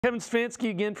Kevin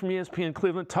Stefanski again from ESPN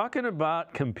Cleveland, talking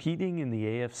about competing in the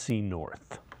AFC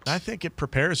North. I think it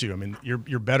prepares you. I mean,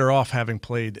 you're better off having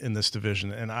played in this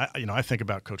division. And I think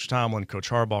about Coach Tomlin,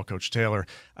 Coach Harbaugh, Coach Taylor.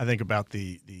 I think about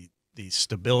the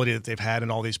stability that they've had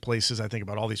in all these places. I think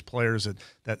about all these players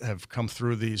that have come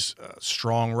through these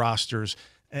strong rosters.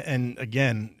 And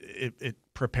again, it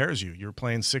prepares you. You're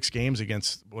playing 6 games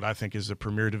against what I think is a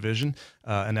premier division,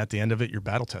 and at the end of it, you're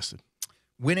battle tested.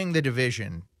 Winning the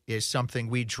division is something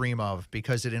we dream of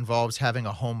because it involves having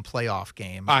a home playoff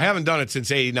game. I haven't done it since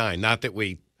 '89. Not that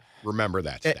we remember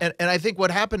that. And I think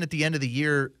what happened at the end of the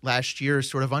year last year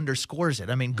sort of underscores it.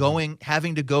 I mean,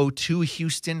 having to go to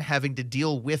Houston, having to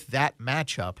deal with that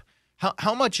matchup.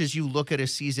 How much, as you look at a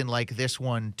season like this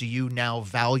one, do you now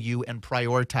value and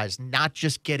prioritize not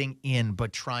just getting in,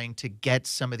 but trying to get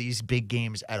some of these big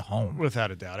games at home?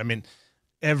 Without a doubt. I mean,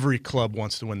 every club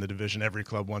wants to win the division. Every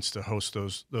club wants to host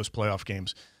those playoff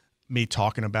games. Me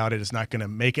talking about it is not going to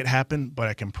make it happen, but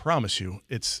I can promise you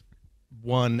it's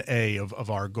 1A of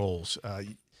our goals.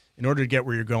 In order to get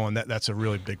where you're going, that's a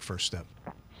really big first step.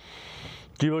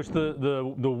 Julius,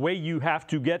 the way you have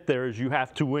to get there is you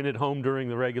have to win at home during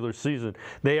the regular season.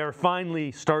 They are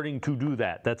finally starting to do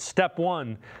that. That's step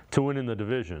one to winning the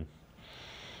division.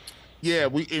 Yeah,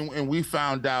 we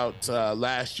found out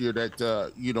last year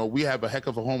that we have a heck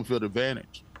of a home field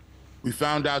advantage. We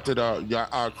found out that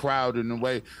our crowd, in a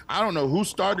way, I don't know who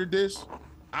started this.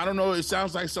 I don't know. It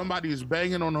sounds like somebody is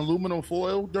banging on aluminum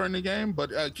foil during the game,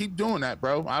 but keep doing that,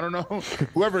 bro. I don't know.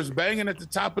 Whoever's banging at the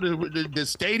top of the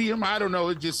stadium, I don't know.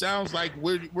 It just sounds like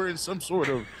we're in some sort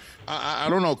of, I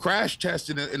don't know, crash test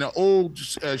in an old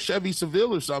Chevy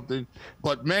Seville or something.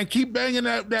 But, man, keep banging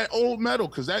that old metal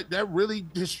because that really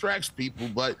distracts people.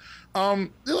 But,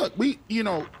 look,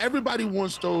 everybody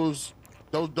wants those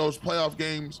playoff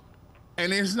games.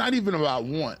 And it's not even about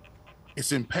want.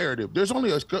 It's imperative. There's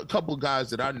only a couple of guys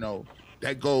that I know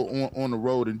that go on the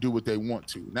road and do what they want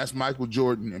to. And that's Michael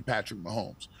Jordan and Patrick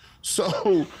Mahomes.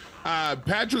 So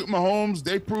Patrick Mahomes,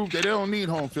 they proved that they don't need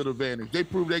home field advantage. They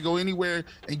proved they go anywhere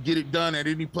and get it done at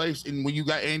any place. And when you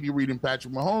got Andy Reid and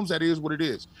Patrick Mahomes, that is what it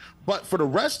is. But for the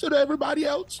rest of everybody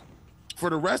else, for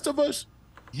the rest of us,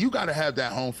 you got to have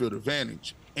that home field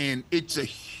advantage. And it's a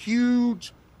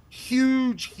huge,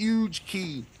 huge, huge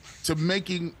key to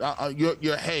making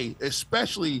your hay,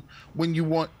 especially when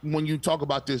you talk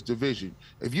about this division.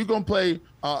 If you're gonna play,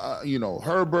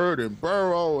 Herbert and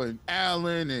Burrow and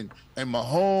Allen and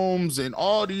Mahomes and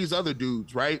all these other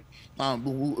dudes, right?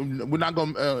 We're not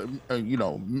gonna,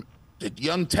 the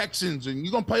young Texans, and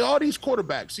you're gonna play all these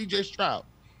quarterbacks. C.J. Stroud.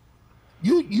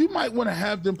 You might want to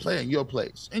have them play in your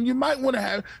place, and you might want to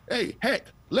have,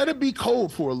 let it be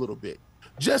cold for a little bit.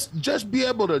 Just be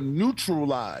able to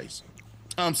neutralize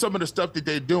some of the stuff that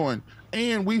they're doing.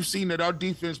 And we've seen that our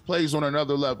defense plays on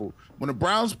another level. When the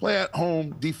Browns play at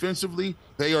home defensively,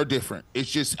 they are different. It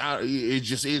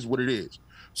just is what it is.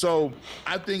 So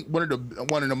I think one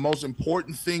of the most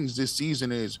important things this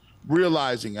season is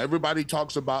realizing everybody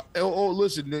talks about,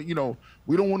 listen,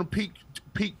 we don't want to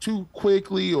peak too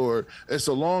quickly or it's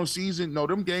a long season. No,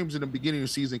 them games in the beginning of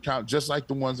the season count just like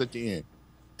the ones at the end.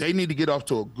 They need to get off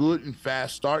to a good and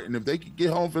fast start. And if they can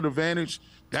get home field advantage,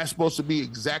 that's supposed to be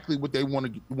exactly what they want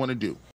to do.